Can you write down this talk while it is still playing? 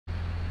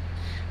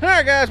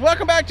Alright guys,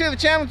 welcome back to the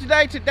channel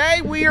today.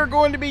 Today we are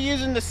going to be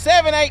using the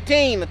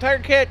 718, the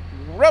Tigercat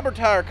rubber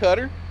tire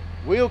cutter,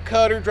 wheel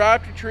cutter,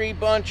 drive to tree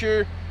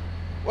buncher,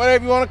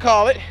 whatever you want to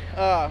call it.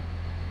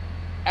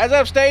 As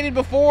I've stated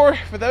before,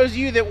 for those of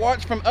you that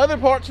watch from other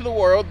parts of the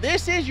world,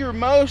 this is your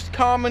most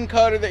common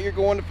cutter that you're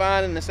going to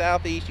find in the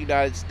southeast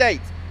United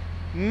States.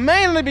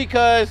 Mainly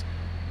because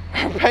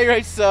our pay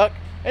rates suck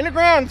and the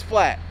ground's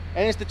flat.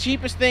 And it's the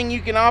cheapest thing you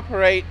can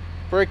operate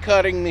for a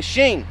cutting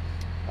machine.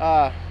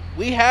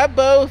 We have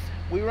both.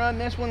 We run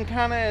this one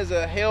kind of as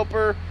a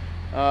helper.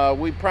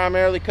 We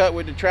primarily cut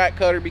with the track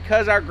cutter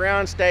because our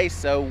ground stays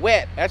so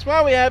wet. That's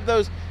why we have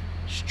those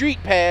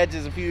street pads,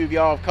 as a few of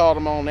y'all have called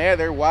them on there.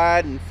 They're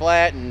wide and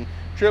flat and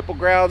triple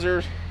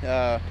grousers,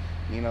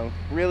 you know,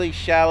 really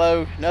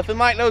shallow. Nothing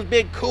like those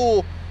big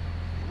cool,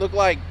 look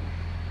like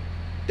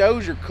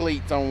dozer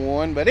cleats on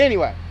one. But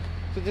anyway,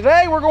 so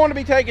today we're going to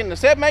be taking the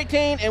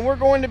 718 and we're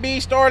going to be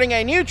starting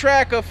a new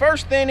track of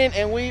first thinning,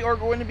 and we are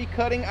going to be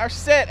cutting our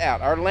set out,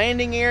 our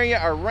landing area,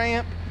 our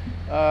ramp,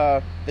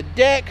 the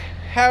deck,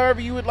 however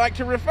you would like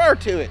to refer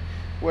to it,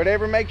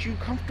 whatever makes you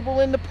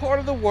comfortable in the part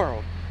of the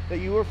world that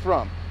you are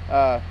from.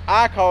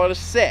 I call it a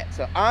set.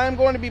 So I'm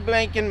going to be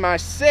making my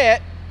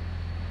set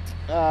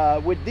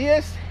with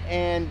this,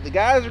 and the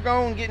guys are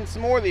going getting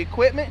some more of the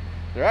equipment.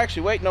 They're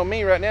actually waiting on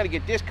me right now to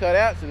get this cut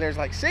out. So there's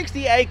like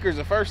 60 acres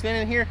of first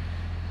thinning here.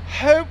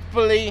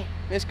 Hopefully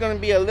it's going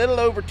to be a little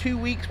over 2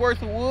 weeks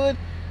worth of wood.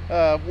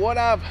 What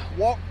I've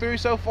walked through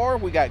so far,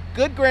 we got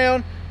good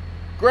ground,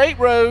 great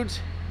roads,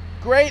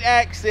 great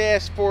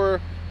access for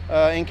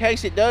in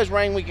case it does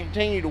rain, we can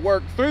continue to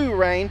work through the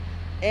rain.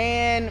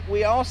 And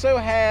we also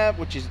have,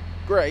 which is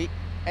great,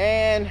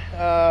 and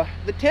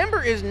the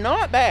timber is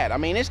not bad. I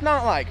mean, it's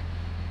not like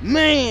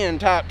man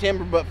type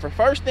timber, but for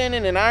first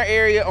thinning in our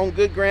area on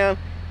good ground,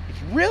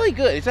 it's really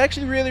good. It's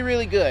actually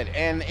really good,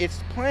 and it's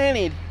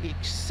planted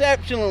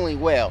exceptionally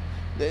well,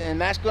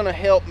 and that's going to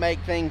help make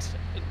things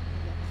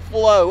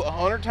flow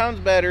 100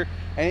 times better.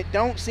 And it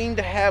don't seem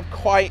to have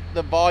quite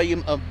the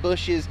volume of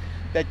bushes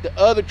that the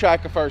other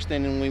track of first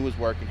thinning we was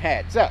working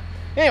had. So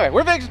anyway,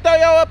 we're fixing to throw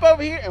y'all up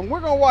over here, and we're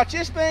going to watch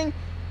this thing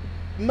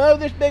mow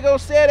this big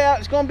old set out.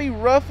 It's going to be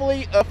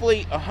roughly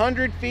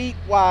 100 feet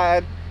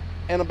wide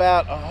and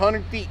about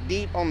 100 feet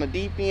deep on the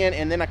deep end,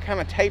 and then I kind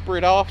of taper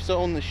it off,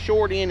 so on the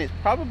short end it's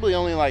probably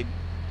only like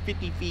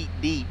 50 feet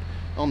deep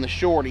on the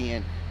short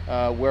end,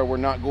 where we're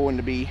not going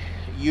to be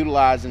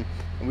utilizing.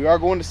 And we are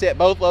going to set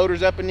both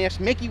loaders up in this.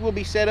 Mickey will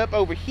be set up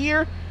over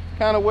here,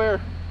 kind of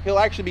where he'll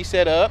actually be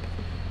set up.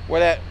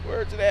 Where's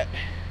it at?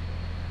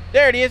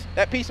 There it is,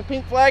 that piece of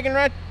pink flagging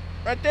right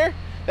there.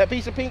 That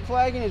piece of pink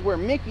flagging is where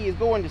Mickey is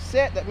going to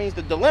set. That means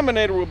the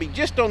delimiter will be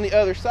just on the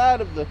other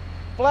side of the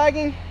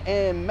flagging,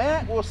 and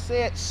Matt will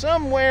set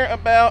somewhere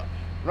about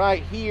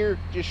right here,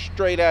 just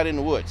straight out in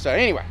the woods. So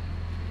anyway,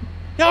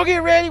 y'all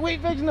get ready. We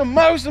fixing to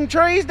mow some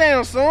trees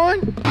down,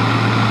 son.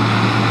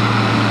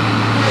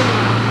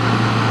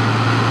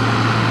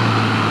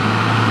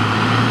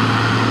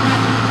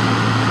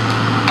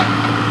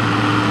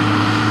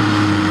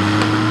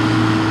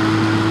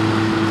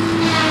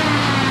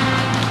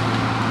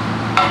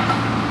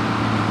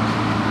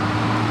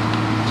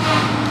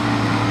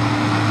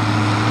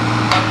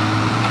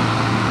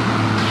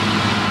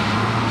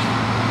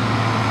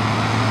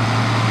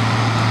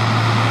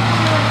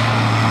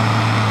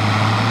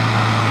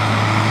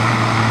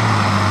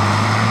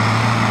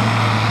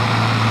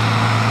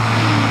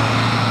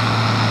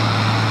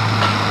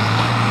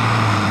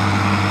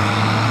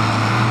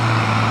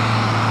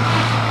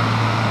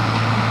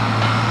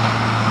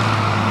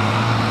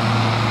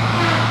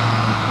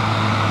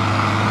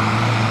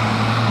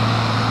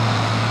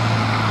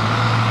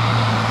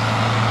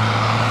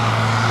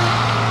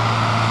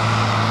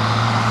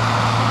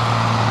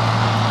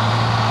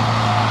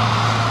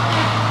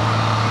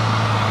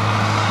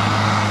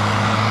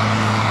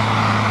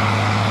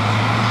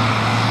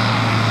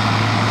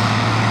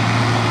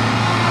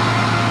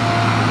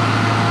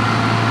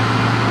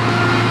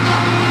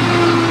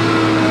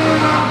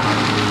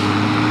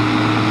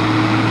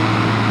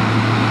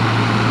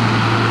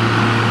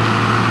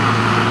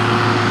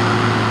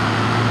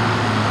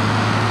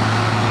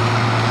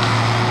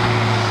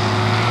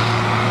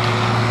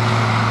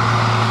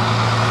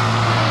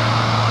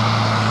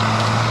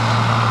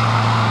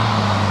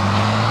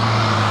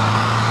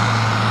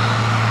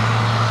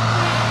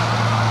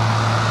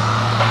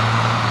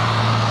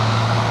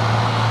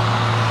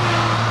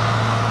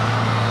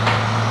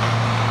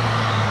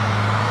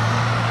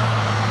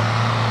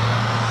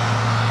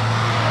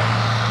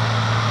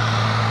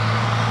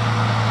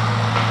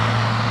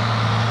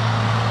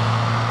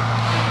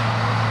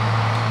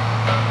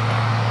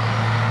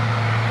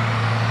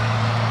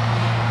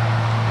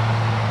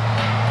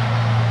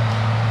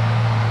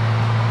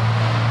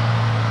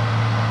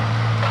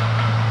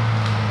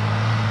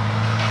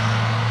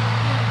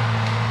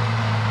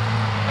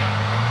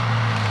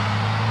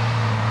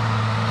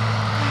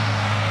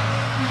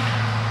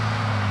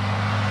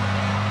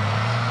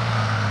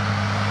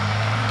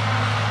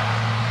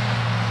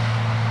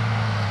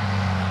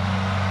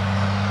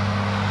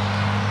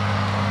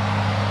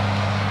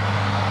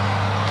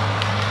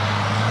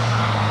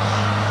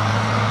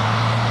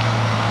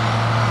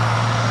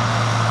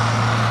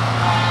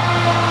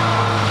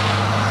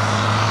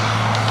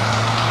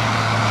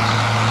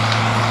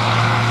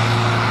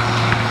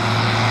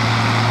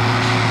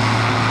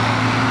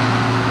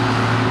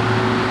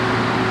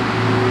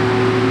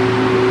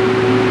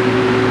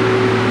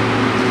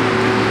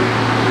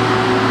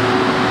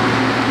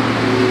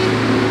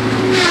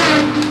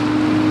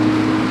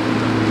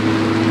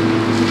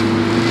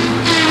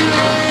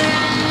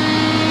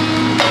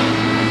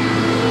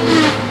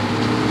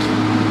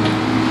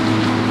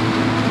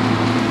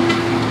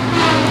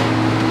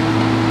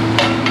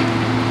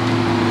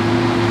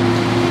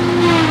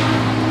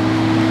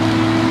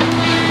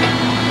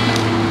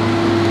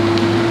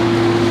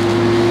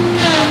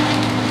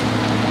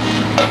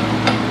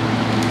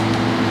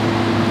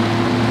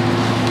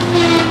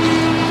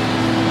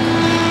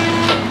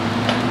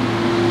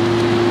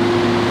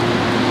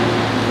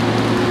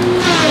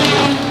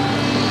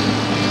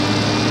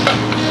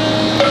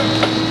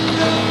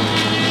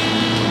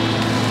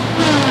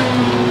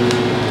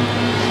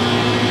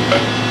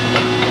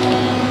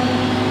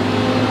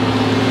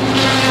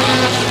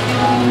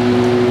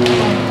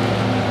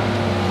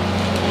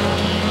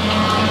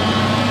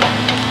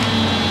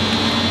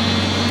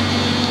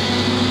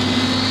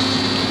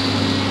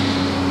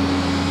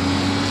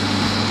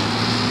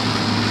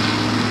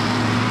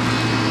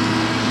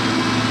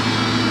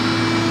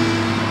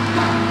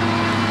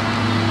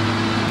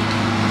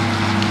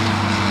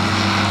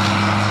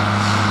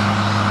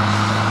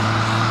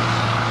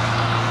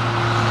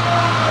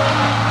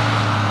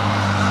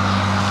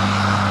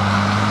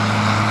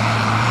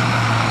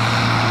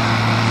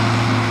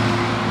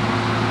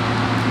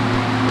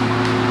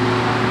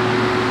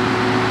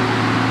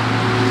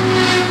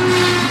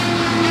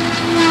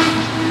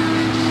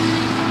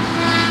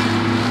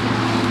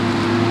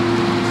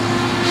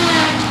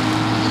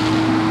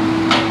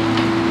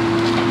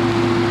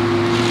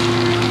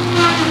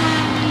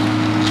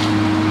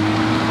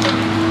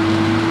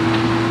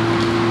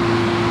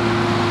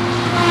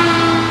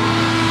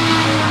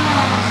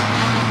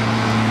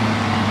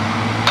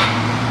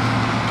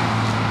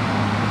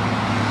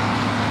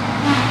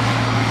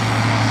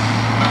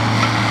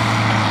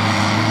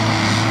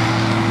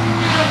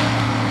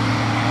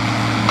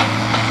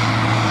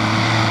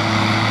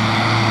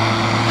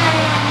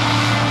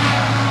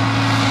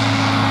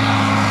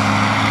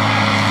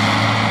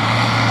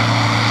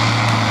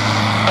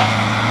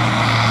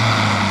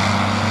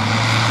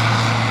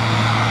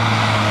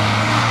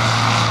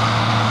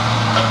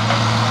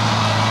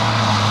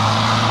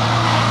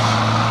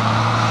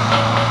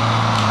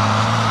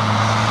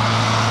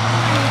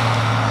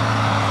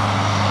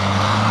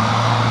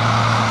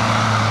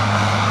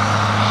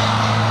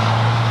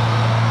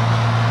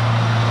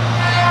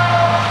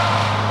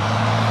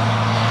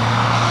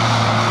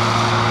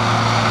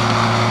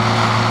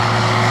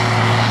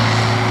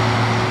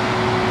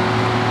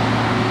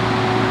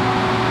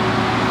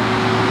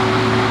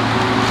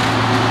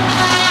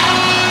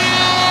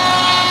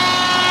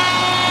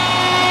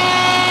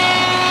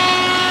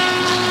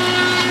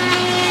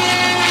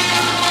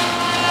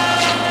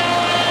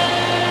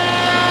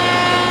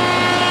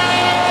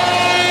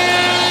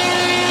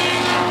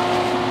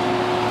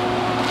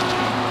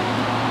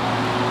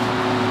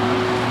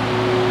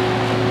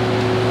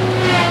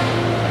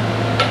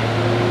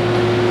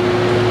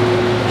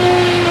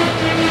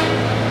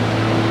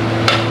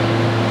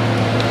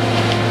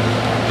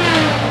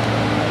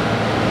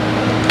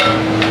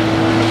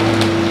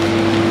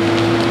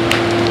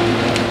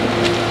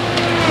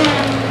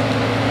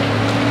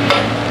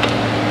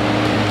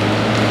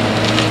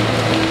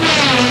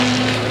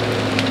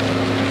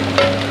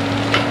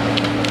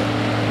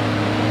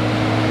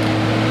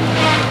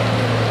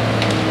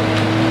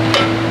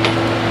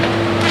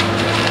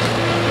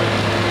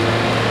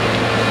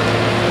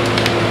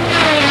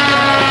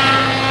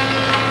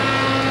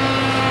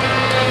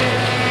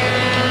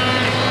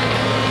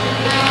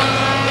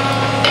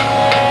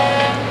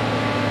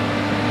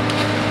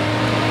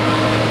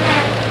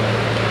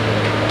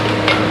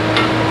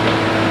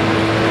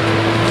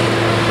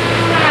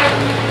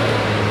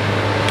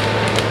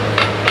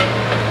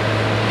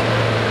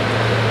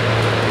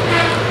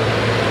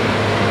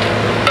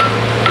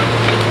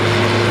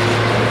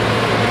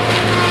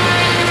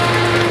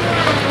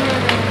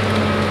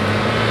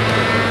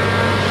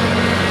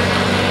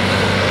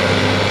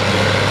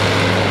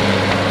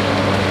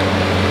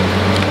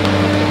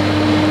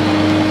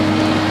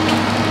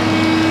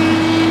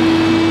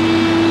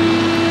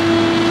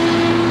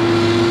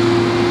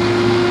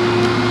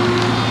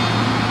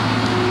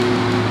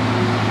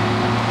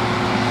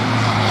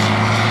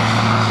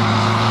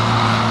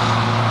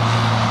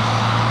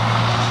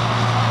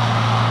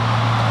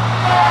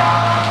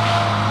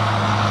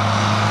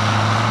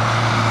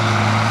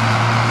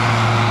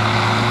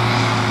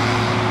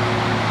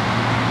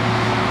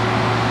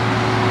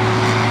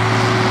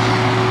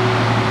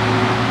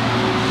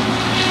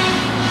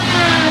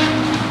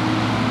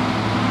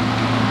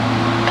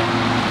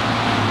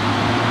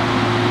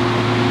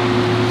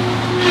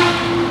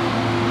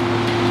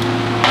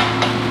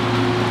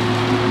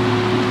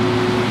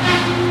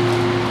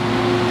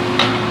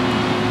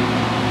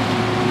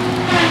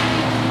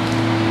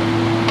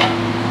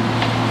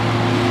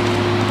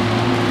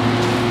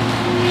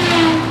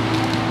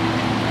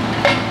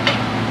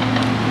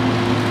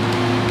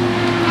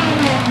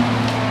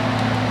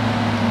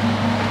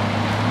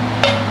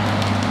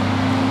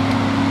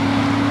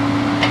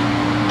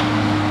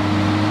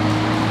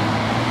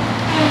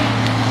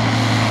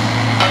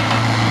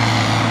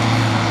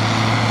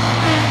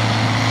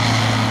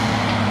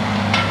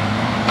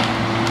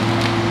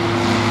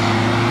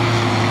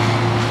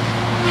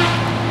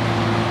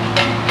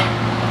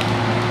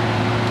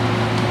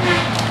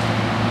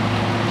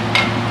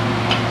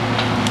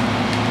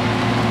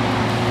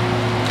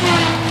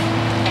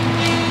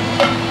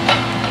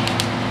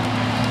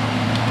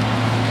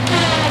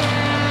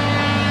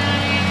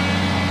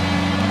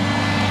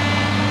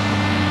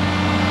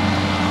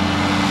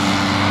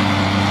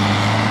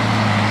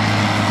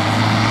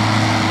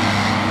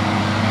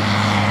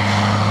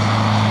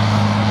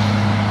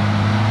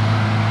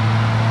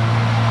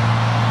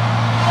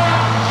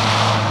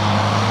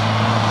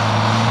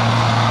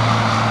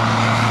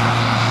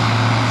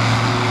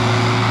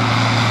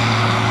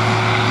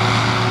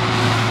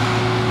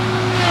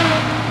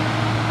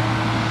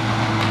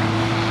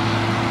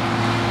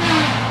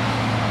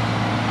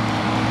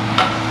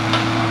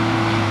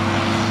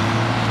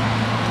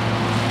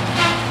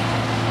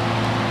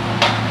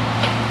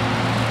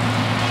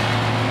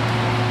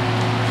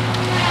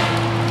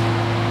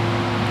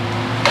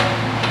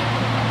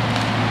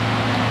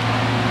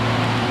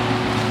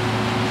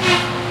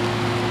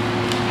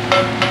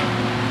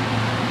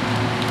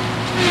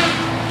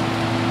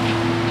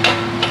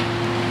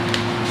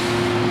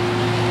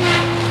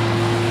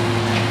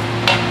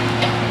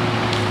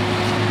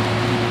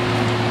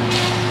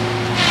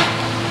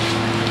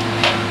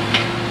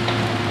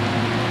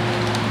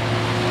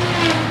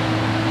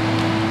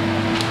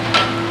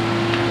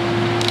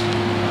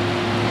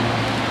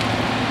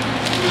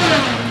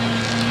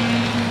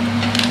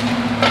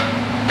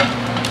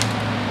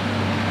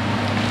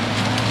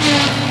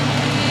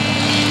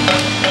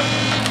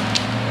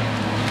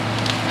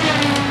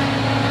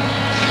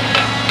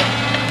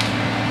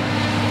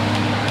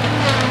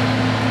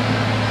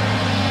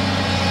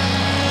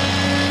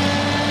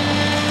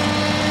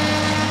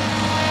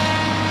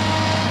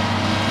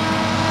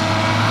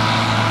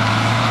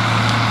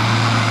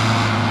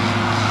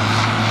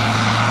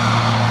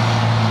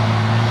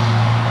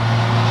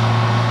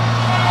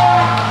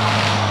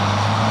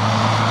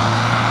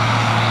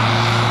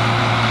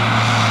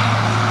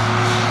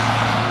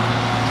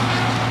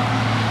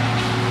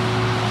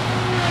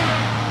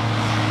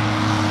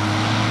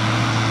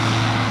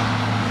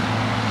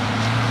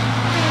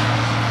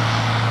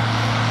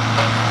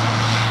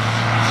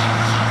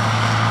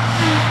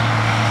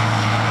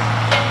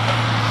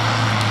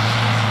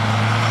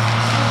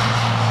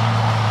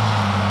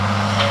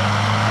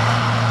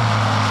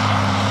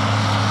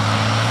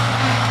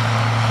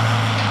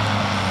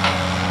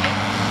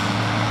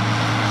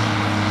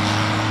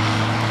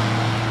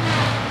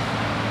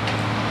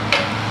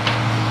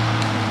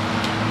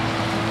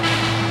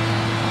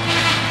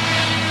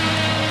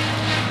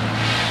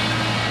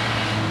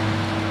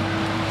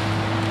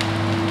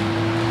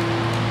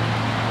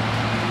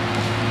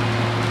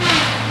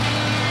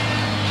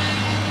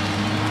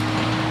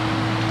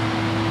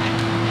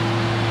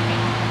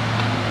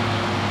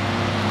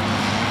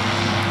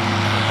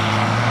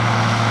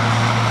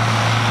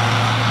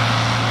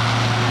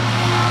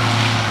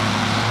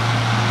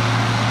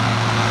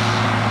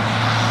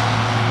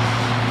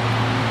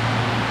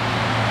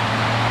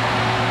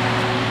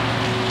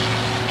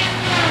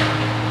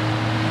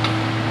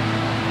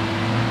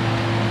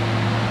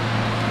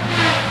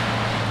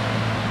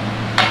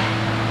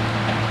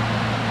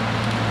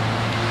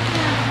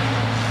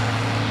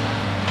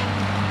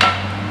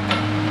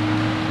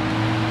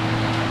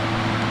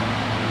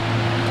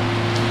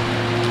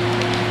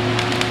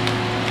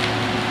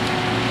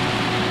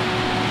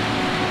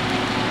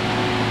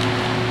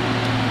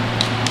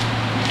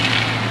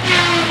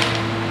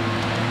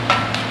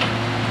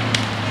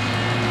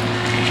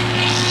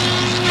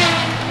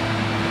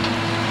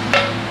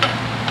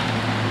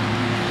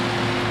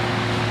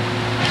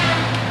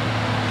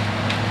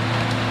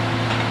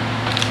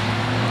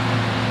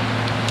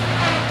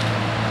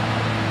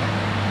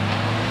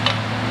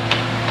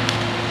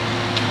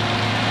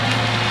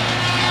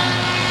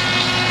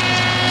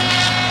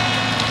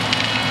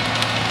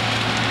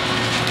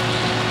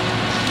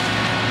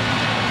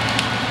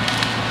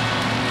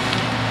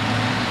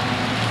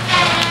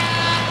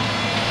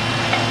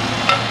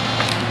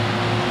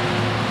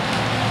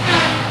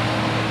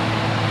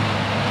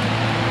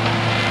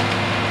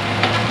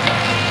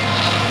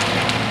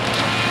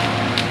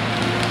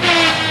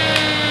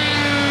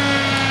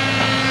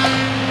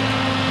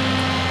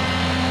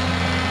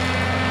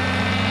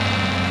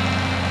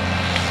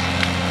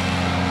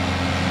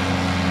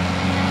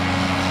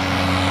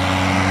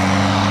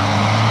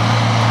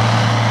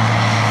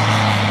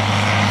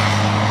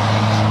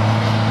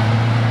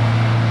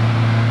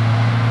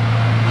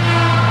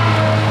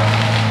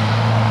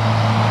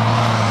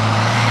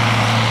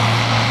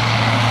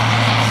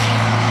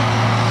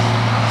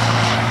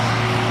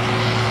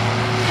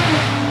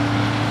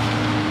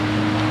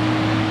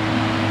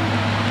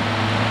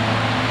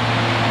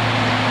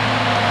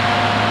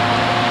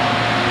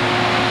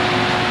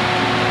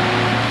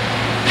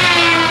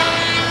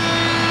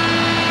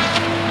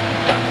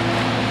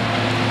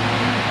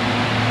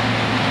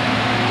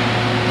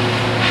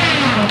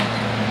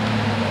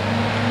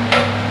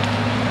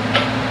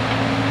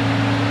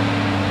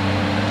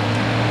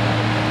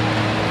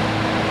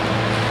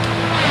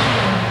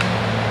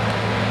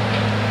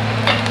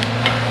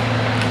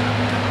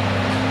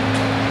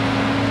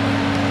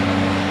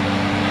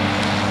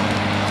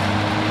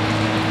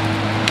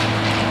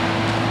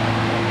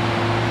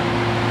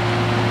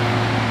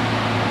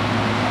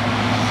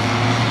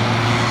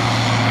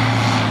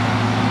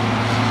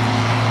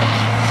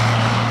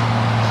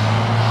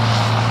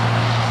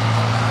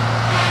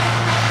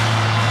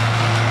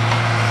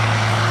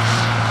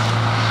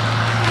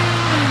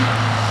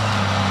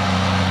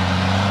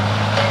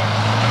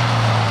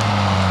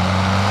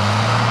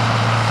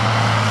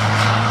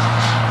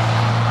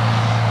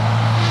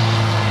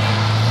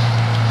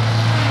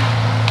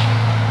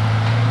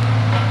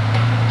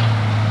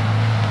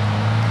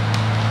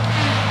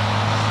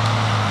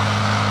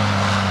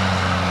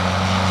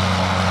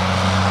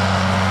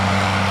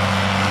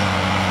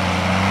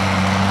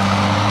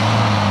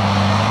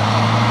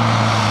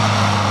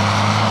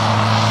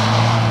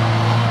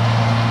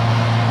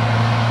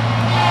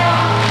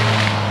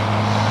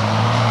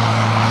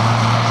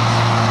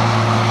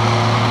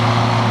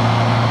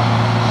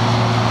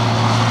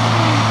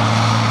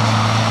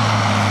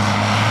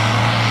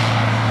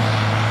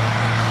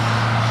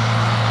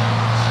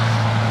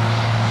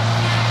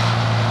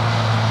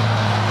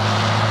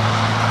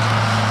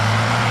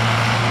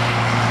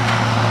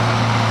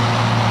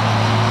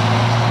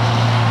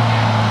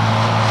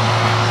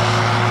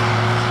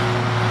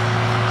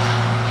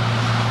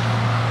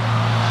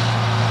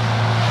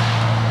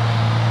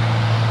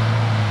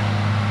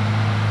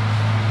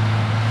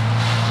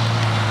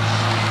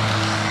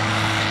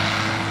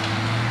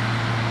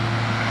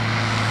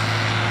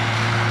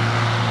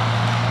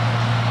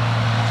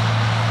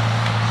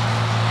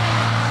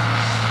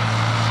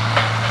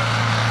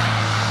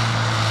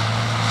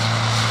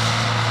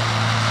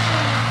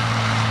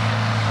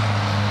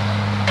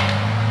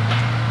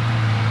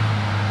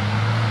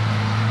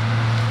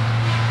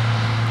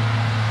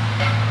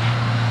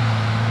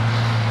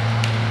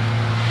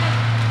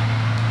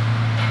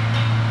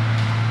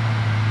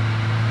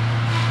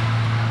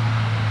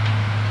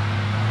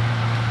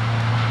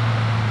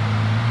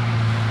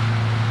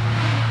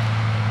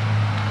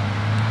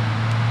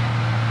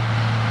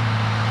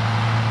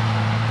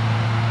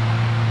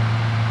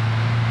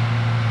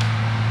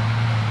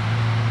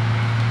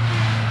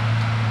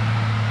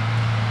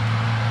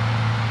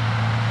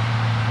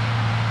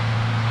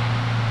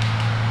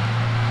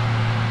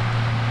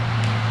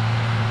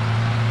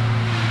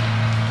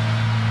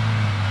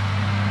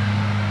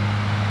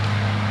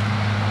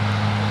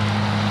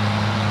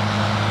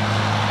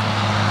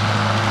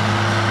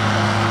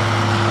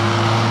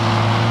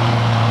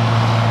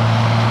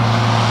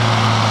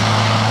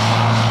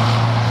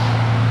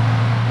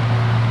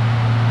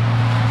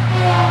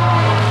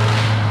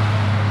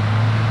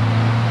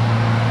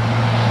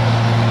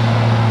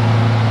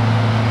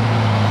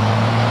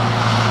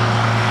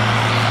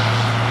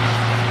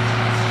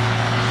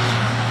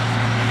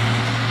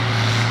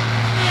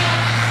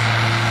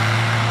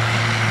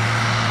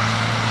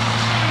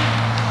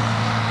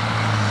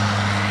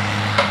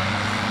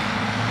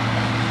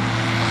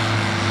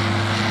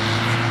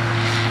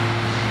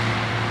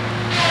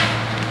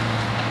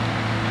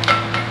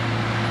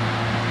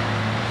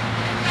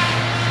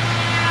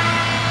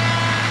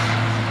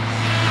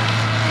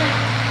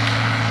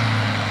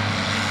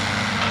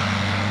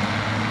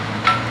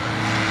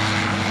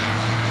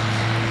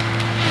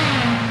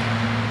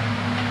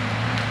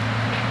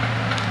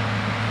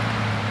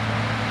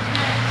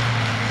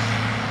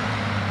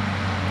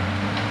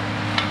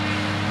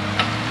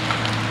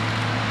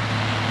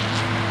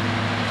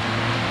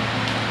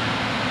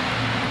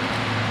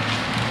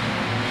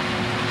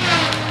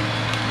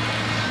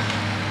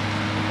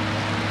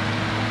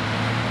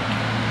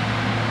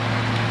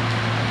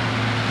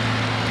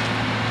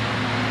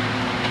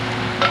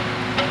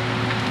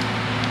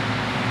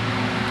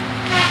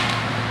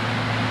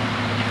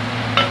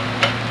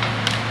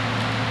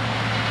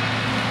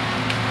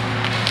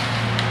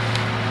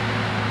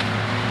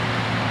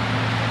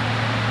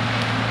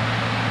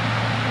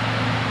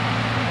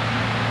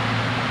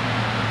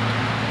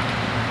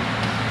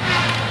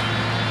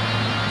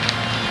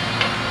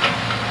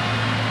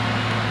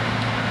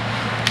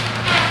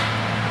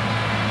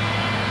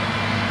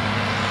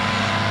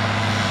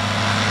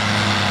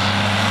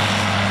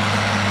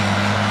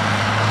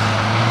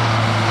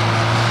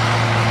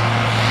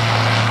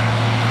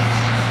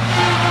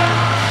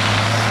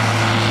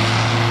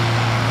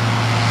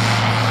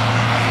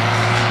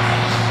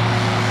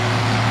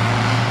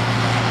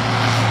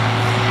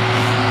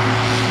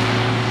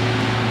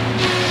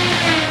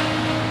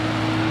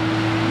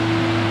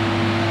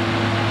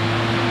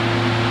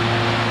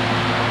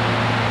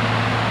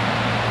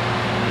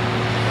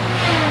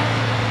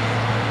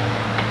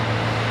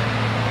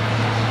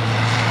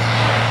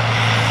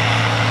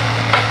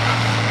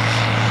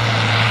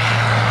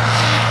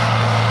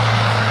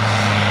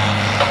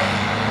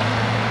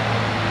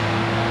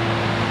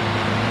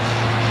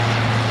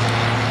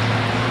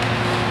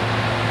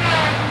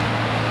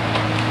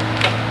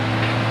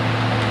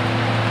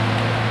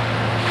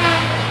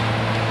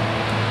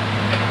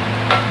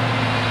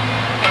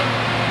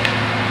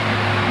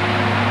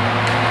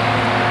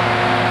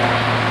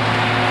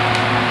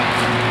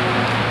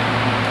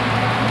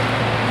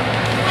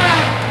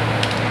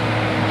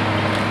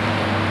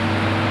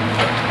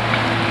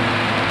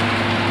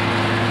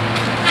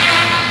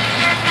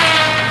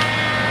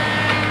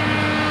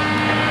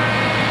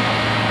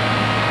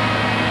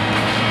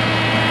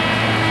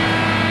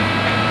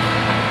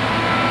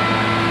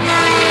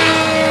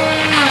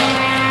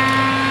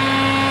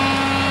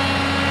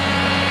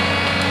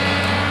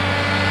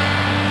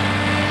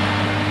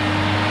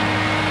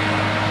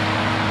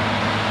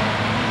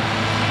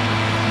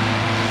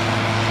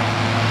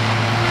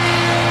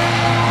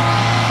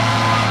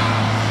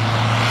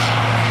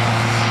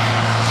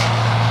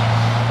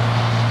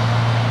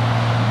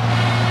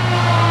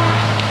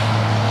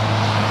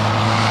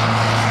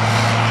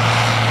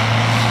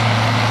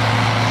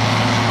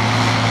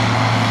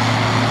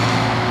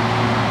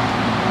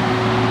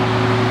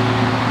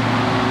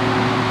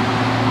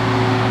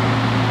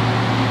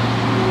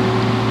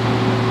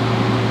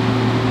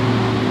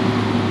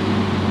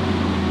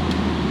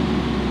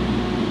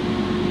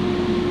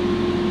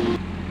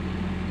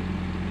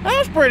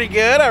 pretty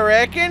good, I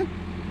reckon.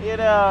 It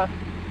I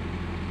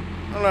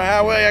don't know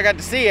how well I got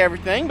to see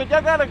everything, but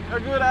y'all got a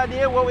good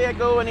idea what we had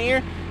going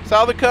here.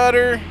 Saw the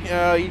cutter.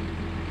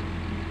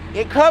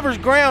 It covers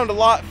ground a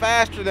lot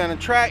faster than a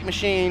track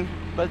machine,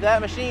 but that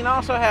machine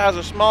also has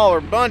a smaller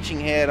bunching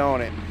head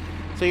on it.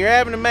 So you're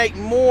having to make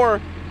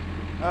more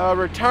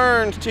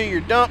returns to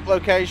your dump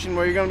location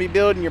where you're going to be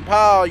building your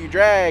pile, your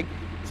drag.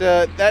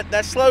 So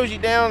that slows you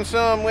down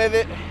some with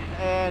it.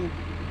 And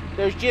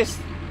there's just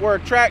where a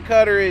track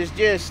cutter is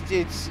just,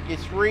 it's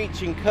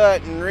reach and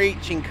cut and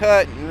reach and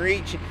cut and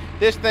reach.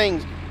 This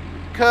thing's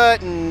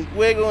cut and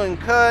wiggle and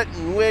cut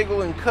and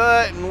wiggle and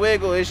cut and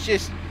wiggle. It's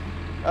just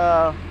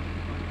right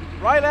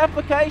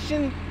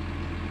application,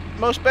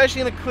 most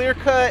especially in a clear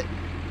cut,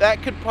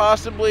 that could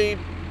possibly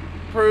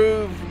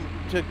prove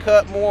to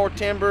cut more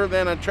timber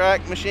than a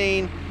track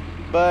machine,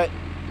 but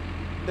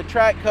the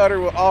track cutter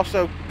will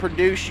also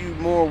produce you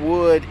more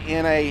wood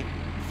in a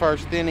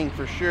first thinning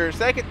for sure.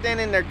 Second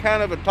thinning, they're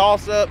kind of a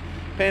toss-up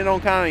depending on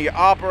kind of your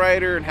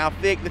operator and how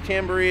thick the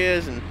timber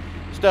is and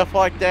stuff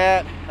like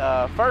that.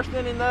 First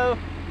thinning though,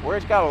 where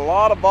it's got a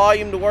lot of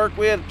volume to work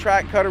with, a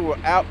track cutter will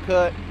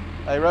outcut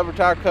a rubber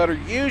tire cutter,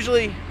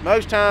 usually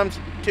most times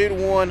 2 to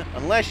 1,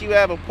 unless you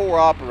have a poor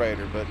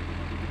operator. But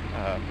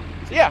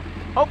so yeah,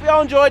 hope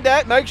y'all enjoyed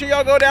that. Make sure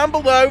y'all go down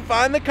below,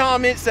 find the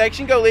comment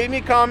section, go leave me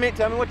a comment,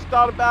 tell me what you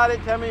thought about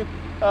it, tell me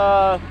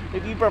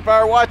if you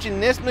prefer watching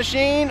this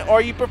machine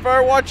or you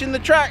prefer watching the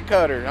track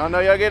cutter. I know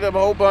y'all get a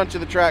whole bunch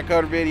of the track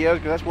cutter videos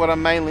because that's what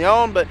I'm mainly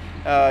on, but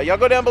y'all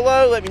go down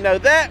below, let me know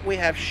that. We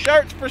have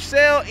shirts for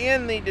sale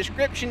in the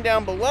description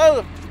down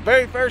below. The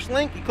very first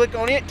link, you click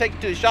on it, take you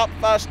to the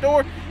Shopify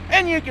store,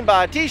 and you can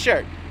buy a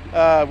t-shirt.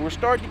 We're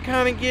starting to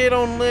kind of get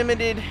on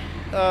limited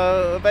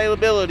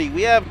availability.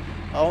 We have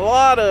a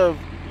lot of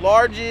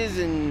larges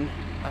and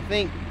I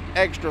think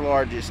extra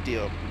larges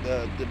still.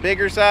 The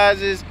bigger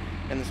sizes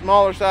and the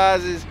smaller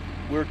sizes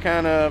we're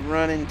kind of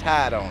running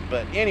tight on.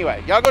 But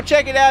anyway, y'all go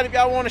check it out if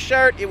y'all want a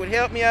shirt. It would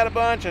help me out a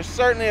bunch. I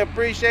certainly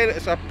appreciate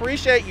it. So I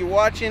appreciate you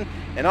watching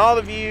and all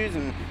the views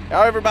and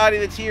everybody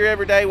that's here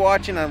every day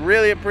watching. I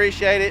really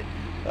appreciate it.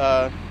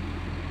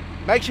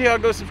 Make sure y'all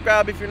go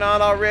subscribe if you're not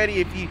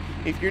already.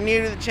 If you're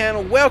new to the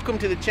channel, welcome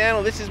to the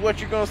channel. This is what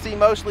you're going to see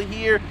mostly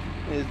here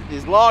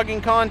is logging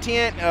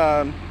content.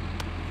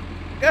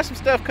 Got some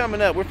stuff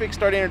coming up. We're fixing to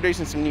start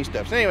introducing some new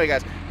stuff. So anyway,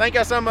 guys, thank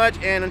y'all so much,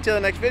 and until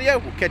the next video,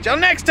 we'll catch y'all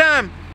next time.